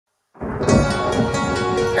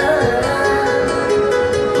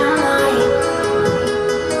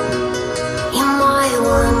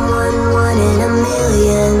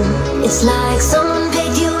It's like someone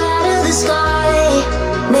picked you out of the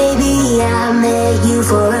sky. Maybe I met you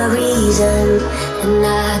for a reason, and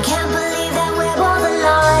I can't believe that we're both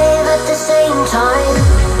alive at the same time.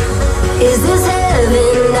 Is this heaven?